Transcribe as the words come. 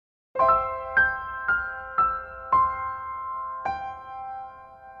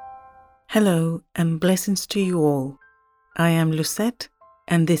Hello and blessings to you all. I am Lucette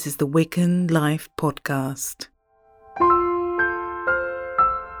and this is the Wiccan Life Podcast.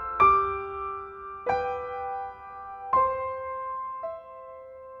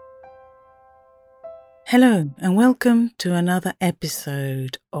 Hello and welcome to another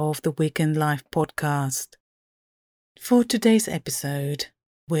episode of the Wiccan Life Podcast. For today's episode,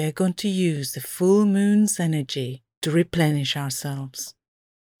 we're going to use the full moon's energy to replenish ourselves.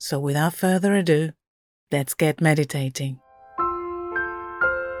 So without further ado, let's get meditating.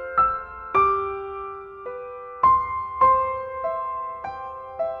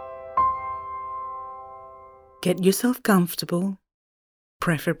 Get yourself comfortable,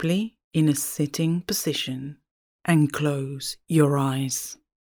 preferably in a sitting position, and close your eyes.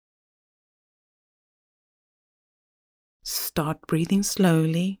 Start breathing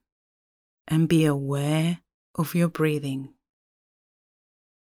slowly and be aware of your breathing.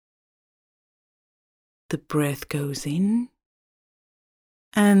 The breath goes in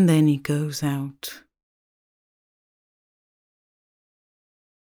and then it goes out.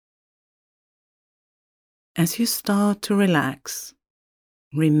 As you start to relax,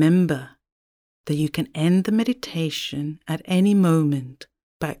 remember that you can end the meditation at any moment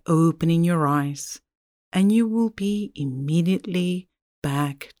by opening your eyes, and you will be immediately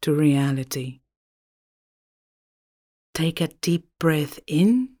back to reality. Take a deep breath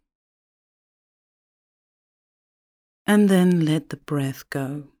in and then let the breath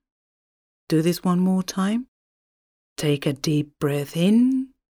go. Do this one more time. Take a deep breath in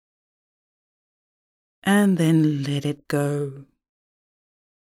and then let it go.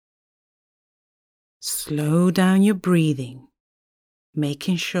 Slow down your breathing,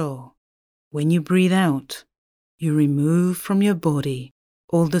 making sure when you breathe out, you remove from your body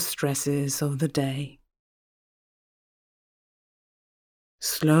all the stresses of the day.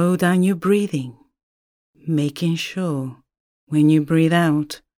 Slow down your breathing, making sure when you breathe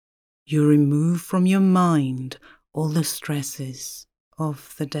out, you remove from your mind all the stresses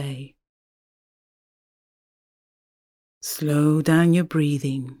of the day. Slow down your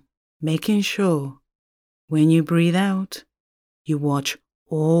breathing, making sure when you breathe out, you watch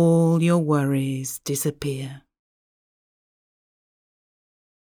all your worries disappear.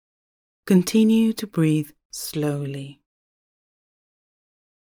 Continue to breathe slowly.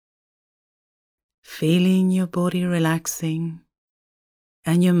 Feeling your body relaxing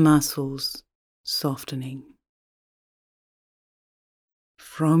and your muscles softening.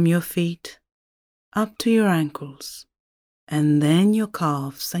 From your feet up to your ankles and then your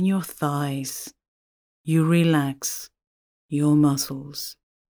calves and your thighs, you relax your muscles.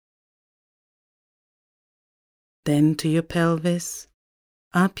 Then to your pelvis,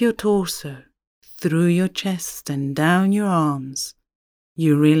 up your torso, through your chest and down your arms,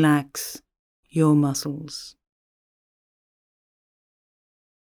 you relax your muscles.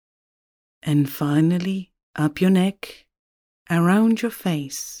 And finally, up your neck, around your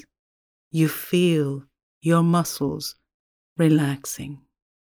face, you feel your muscles relaxing.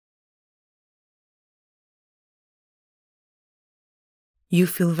 You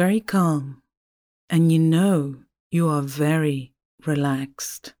feel very calm and you know you are very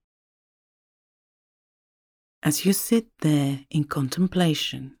relaxed. As you sit there in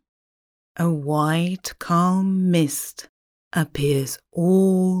contemplation, a white, calm mist appears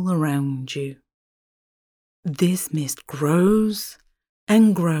all around you. This mist grows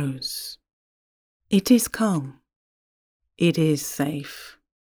and grows. It is calm. It is safe.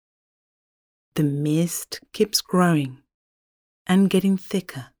 The mist keeps growing and getting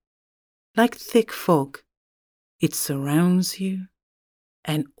thicker. Like thick fog, it surrounds you,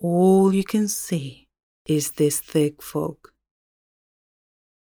 and all you can see is this thick fog.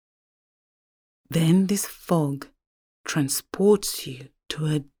 Then this fog transports you to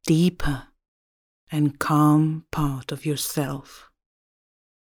a deeper and calm part of yourself.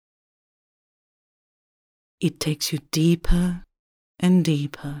 It takes you deeper and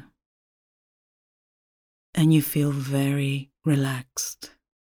deeper, and you feel very relaxed.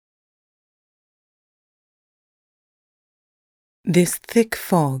 This thick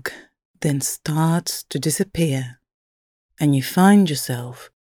fog then starts to disappear, and you find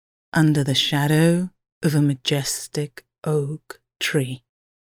yourself under the shadow of a majestic oak tree.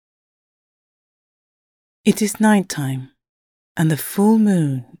 It is nighttime, and the full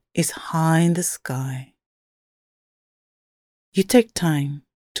moon is high in the sky. You take time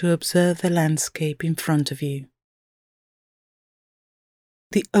to observe the landscape in front of you.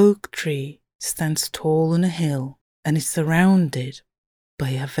 The oak tree stands tall on a hill and is surrounded by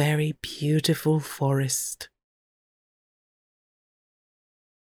a very beautiful forest.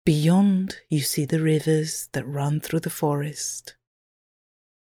 Beyond, you see the rivers that run through the forest.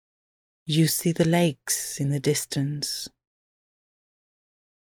 You see the lakes in the distance.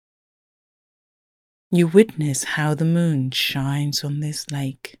 You witness how the moon shines on this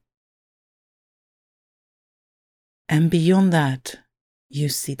lake. And beyond that, you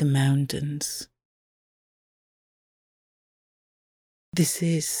see the mountains. This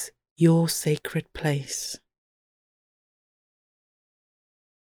is your sacred place.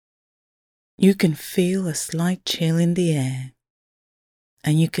 You can feel a slight chill in the air,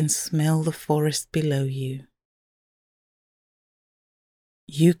 and you can smell the forest below you.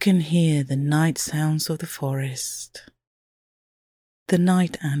 You can hear the night sounds of the forest, the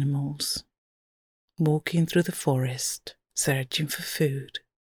night animals walking through the forest, searching for food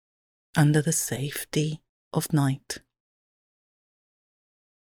under the safety of night.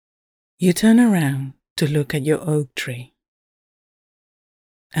 You turn around to look at your oak tree.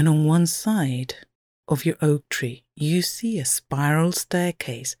 And on one side of your oak tree, you see a spiral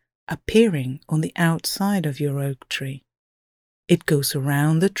staircase appearing on the outside of your oak tree. It goes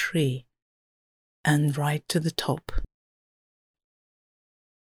around the tree and right to the top.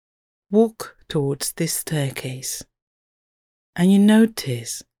 Walk towards this staircase, and you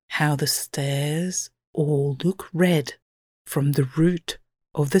notice how the stairs all look red from the root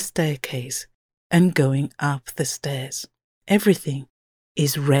of the staircase and going up the stairs. Everything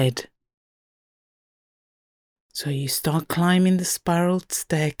is red. So you start climbing the spiraled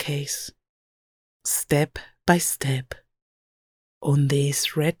staircase, step by step, on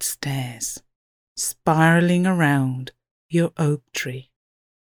these red stairs, spiraling around your oak tree.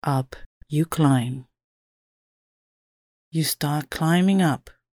 Up you climb. You start climbing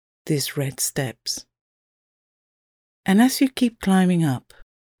up these red steps. And as you keep climbing up,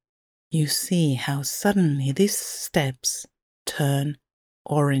 you see how suddenly these steps turn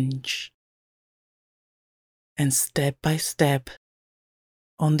orange. And step by step,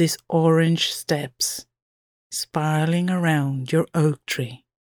 on these orange steps, spiraling around your oak tree,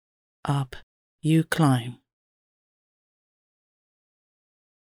 up you climb.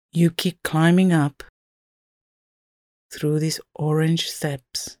 You keep climbing up through these orange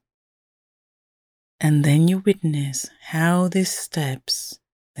steps, and then you witness how these steps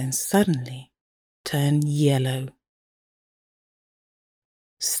then suddenly turn yellow.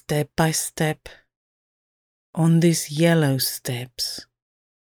 Step by step, on these yellow steps,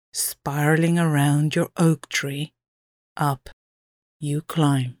 spiraling around your oak tree, up you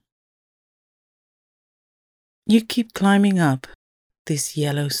climb. You keep climbing up these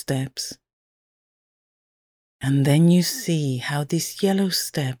yellow steps, and then you see how these yellow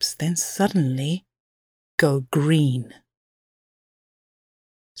steps then suddenly go green.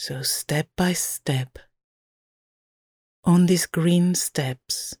 So step by step, on these green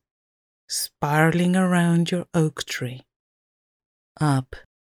steps, spiraling around your oak tree, up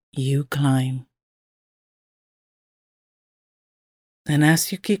you climb. And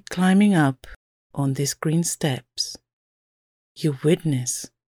as you keep climbing up on these green steps, you witness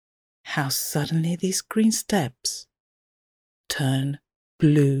how suddenly these green steps turn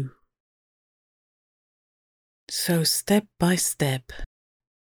blue. So step by step,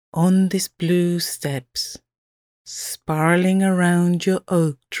 on these blue steps, spiraling around your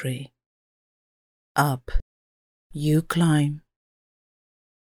oak tree, up you climb.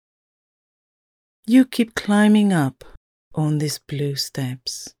 You keep climbing up on these blue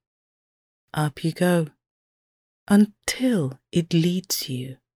steps. Up you go, until it leads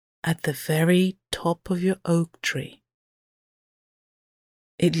you at the very top of your oak tree.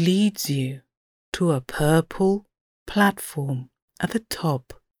 It leads you to a purple platform at the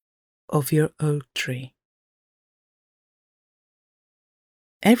top of your oak tree.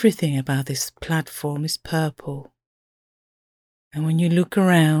 Everything about this platform is purple, and when you look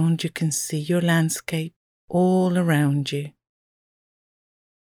around, you can see your landscape all around you.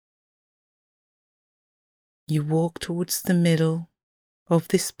 You walk towards the middle of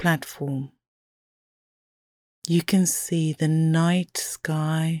this platform. You can see the night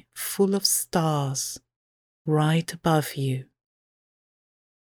sky full of stars right above you,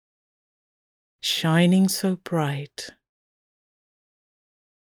 shining so bright.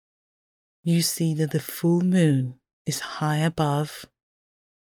 You see that the full moon is high above,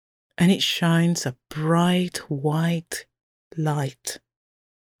 and it shines a bright white light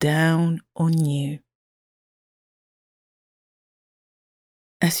down on you.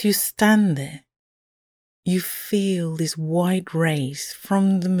 As you stand there, you feel these white rays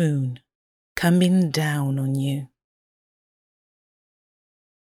from the moon coming down on you.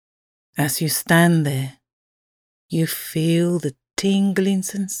 As you stand there, you feel the tingling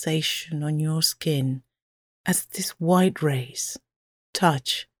sensation on your skin as these white rays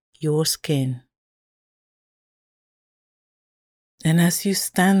touch your skin. And as you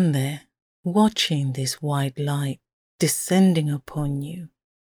stand there watching this white light descending upon you,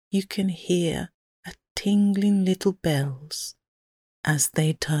 you can hear a tingling little bells as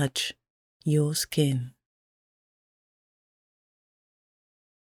they touch your skin.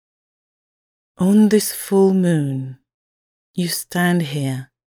 On this full moon, you stand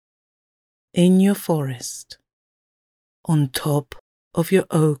here in your forest on top of your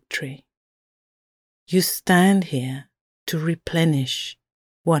oak tree. You stand here to replenish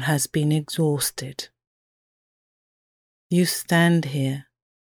what has been exhausted. You stand here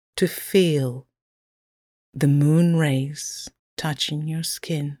to feel the moon rays touching your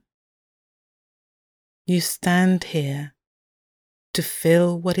skin. You stand here to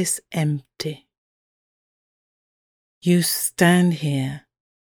fill what is empty. You stand here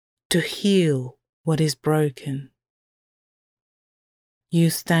to heal what is broken.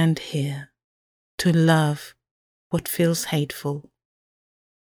 You stand here to love what feels hateful.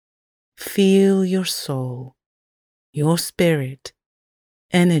 Feel your soul, your spirit,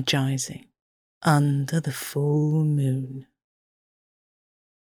 energizing under the full moon.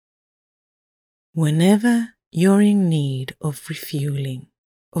 Whenever you're in need of refueling,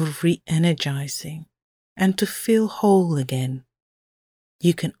 of re-energizing, and to feel whole again,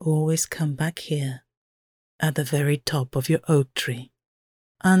 you can always come back here at the very top of your oak tree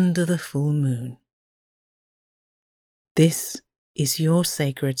under the full moon. This is your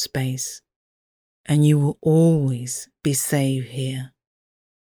sacred space, and you will always be safe here.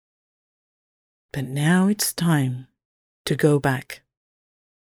 But now it's time to go back.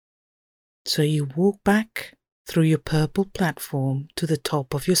 So you walk back through your purple platform to the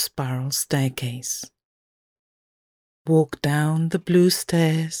top of your spiral staircase. Walk down the blue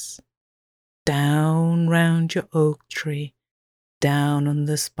stairs, down round your oak tree, down on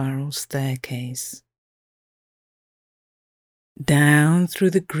the spiral staircase. Down through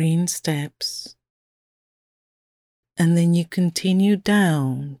the green steps, and then you continue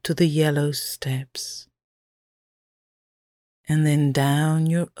down to the yellow steps, and then down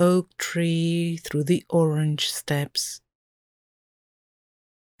your oak tree through the orange steps,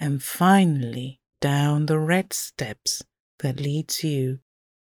 and finally down the red steps that leads you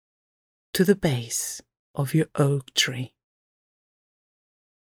to the base of your oak tree.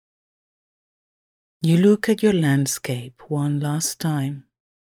 You look at your landscape one last time.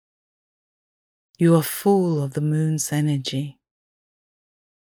 You are full of the moon's energy.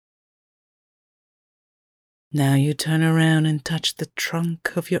 Now you turn around and touch the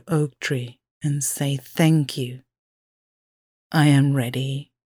trunk of your oak tree and say thank you. I am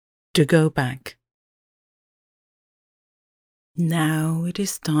ready to go back. Now it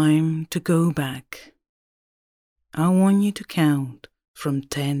is time to go back. I want you to count from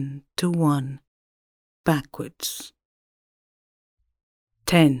 10 to 1 backwards.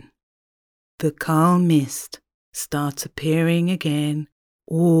 10. The calm mist starts appearing again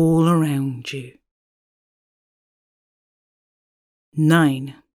all around you.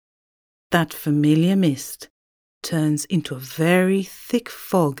 9. That familiar mist turns into a very thick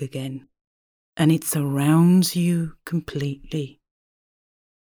fog again, and it surrounds you completely.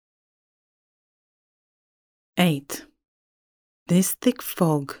 8. This thick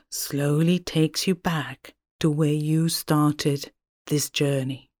fog slowly takes you back to where you started this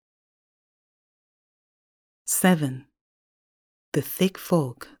journey. 7. The thick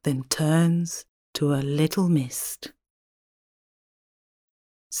fog then turns to a little mist.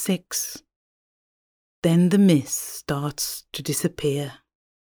 6. Then the mist starts to disappear.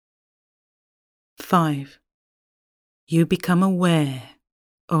 5. You become aware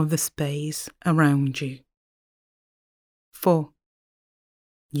of the space around you. 4.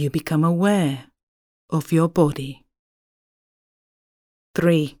 You become aware of your body.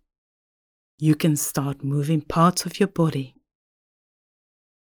 3. You can start moving parts of your body.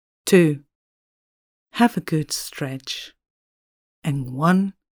 2. Have a good stretch. And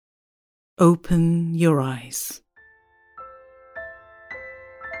 1. Open your eyes.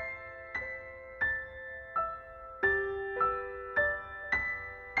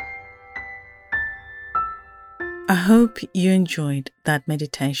 I hope you enjoyed that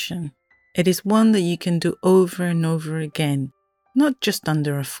meditation. It is one that you can do over and over again, not just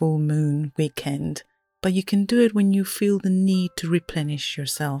under a full moon weekend, but you can do it when you feel the need to replenish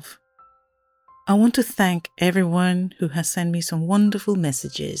yourself. I want to thank everyone who has sent me some wonderful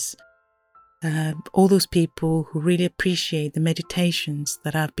messages. All those people who really appreciate the meditations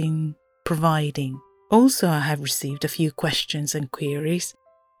that I've been providing Also, I have received a few questions and queries,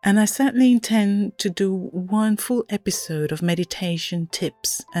 and I certainly intend to do one full episode of meditation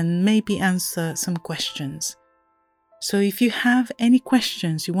tips and maybe answer some questions. So if you have any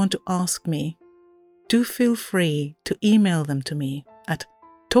questions you want to ask me, do feel free to email them to me at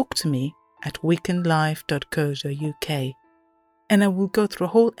talktome@weekendlife.co.uk, and I will go through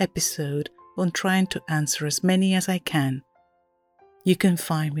a whole episode on trying to answer as many as I can. You can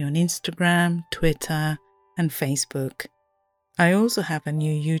find me on Instagram, Twitter, and Facebook. I also have a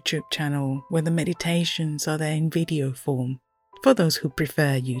new YouTube channel where the meditations are there in video form for those who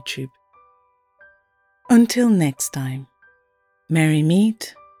prefer YouTube. Until next time, merry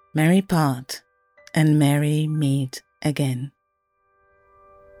meet, merry part, and merry meet again.